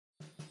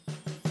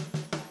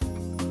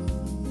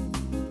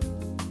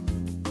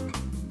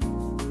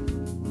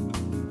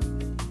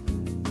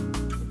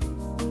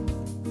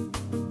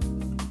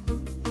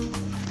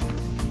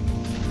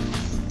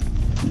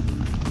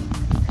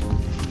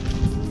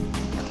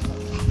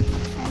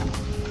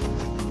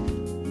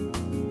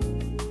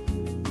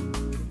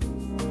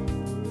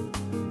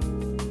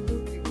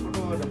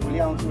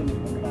देखाउँछु भन्ने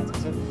भनिरहेको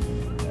छ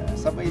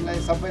सबैलाई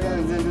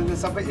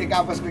सबै एक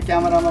आपसको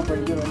क्यामेरामा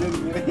भइदियो भने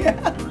मेरो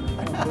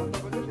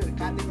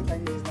काँदेको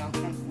चाहियो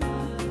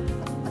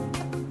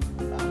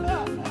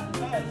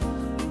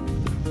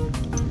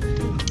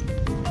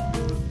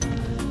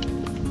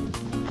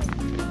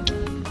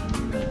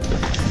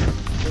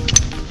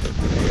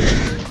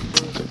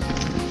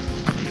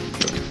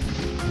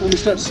Let me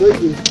start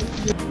sweeping.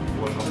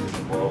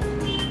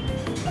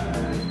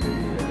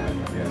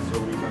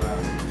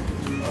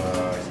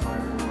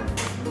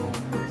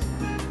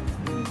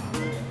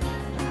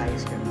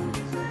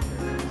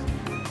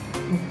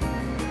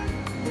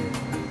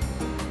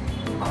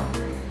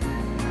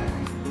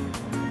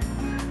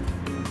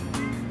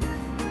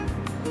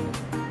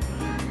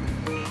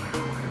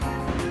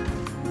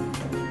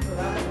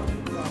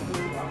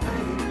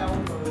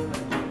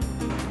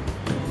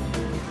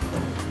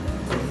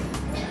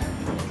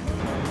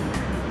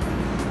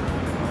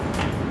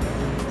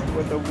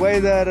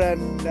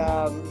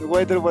 The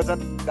weather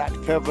wasn't that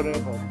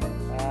favorable,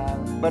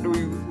 but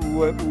we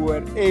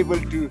were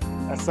able to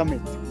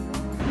summit.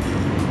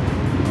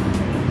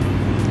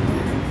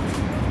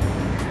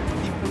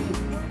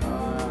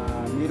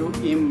 मेरो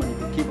एम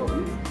भनेको के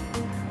भयो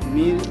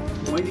भने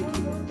मैले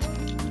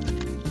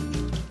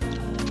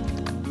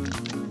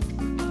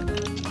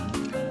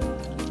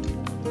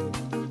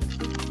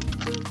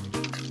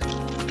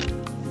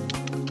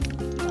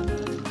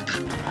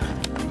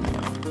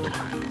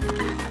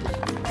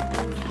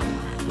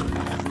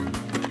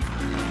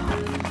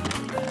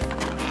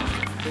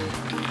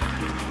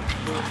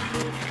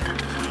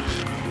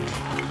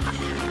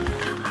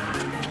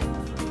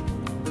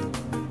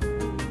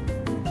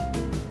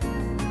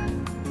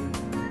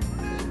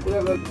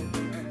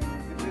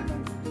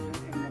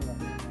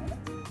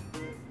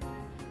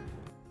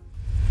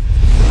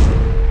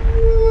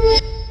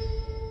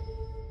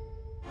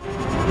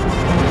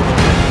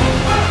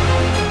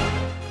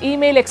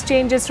Email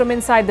exchanges from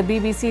inside the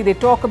BBC, they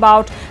talk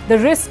about the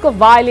risk of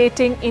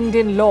violating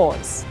Indian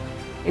laws.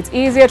 It's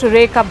easier to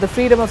rake up the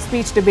freedom of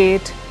speech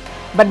debate,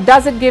 but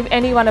does it give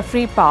anyone a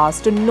free pass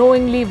to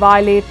knowingly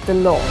violate the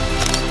law?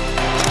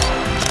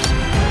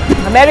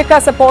 America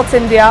supports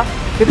India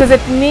because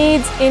it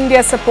needs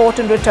India's support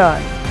in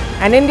return.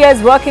 And India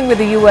is working with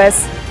the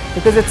US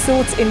because it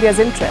suits India's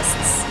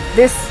interests.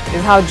 This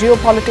is how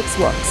geopolitics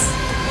works.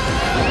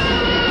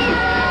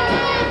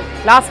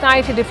 Last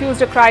night, he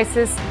diffused a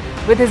crisis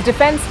with his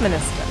defense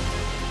minister.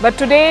 But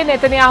today,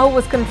 Netanyahu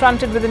was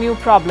confronted with a new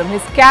problem.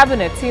 His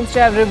cabinet seems to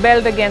have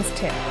rebelled against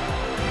him.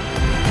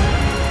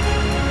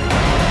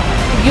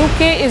 The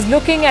UK is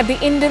looking at the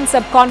Indian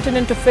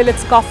subcontinent to fill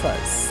its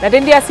coffers. That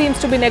India seems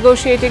to be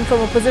negotiating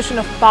from a position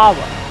of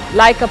power,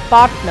 like a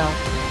partner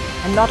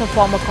and not a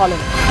former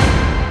colony.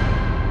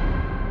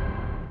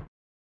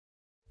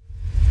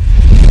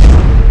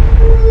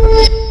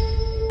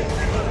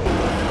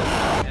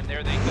 And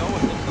there they go.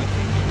 It looks like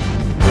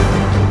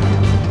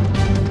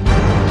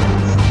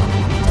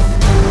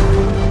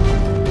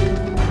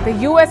the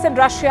US and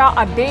Russia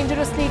are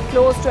dangerously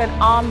close to an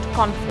armed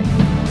conflict.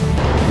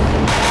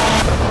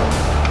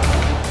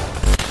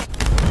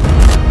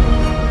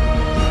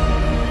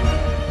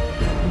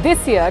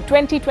 This year,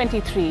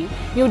 2023,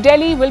 New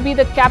Delhi will be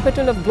the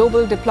capital of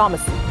global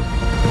diplomacy.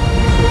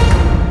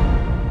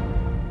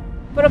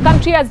 For a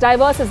country as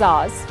diverse as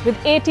ours, with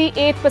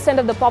 88%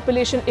 of the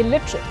population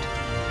illiterate,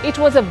 it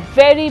was a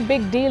very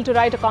big deal to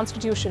write a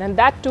constitution, and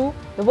that too,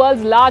 the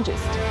world's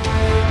largest.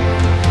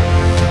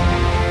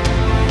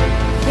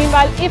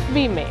 Meanwhile, if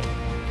we may,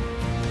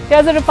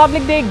 here's a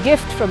Republic Day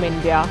gift from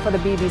India for the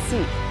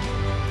BBC.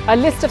 A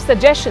list of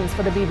suggestions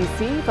for the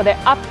BBC for their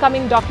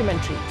upcoming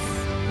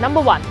documentaries.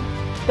 Number 1,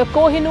 the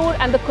Kohinoor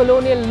and the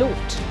colonial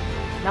loot.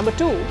 Number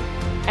 2,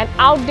 an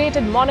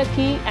outdated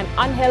monarchy and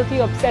unhealthy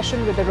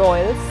obsession with the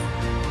royals.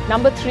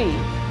 Number 3,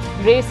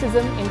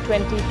 racism in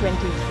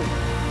 2023.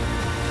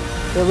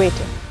 We're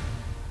waiting.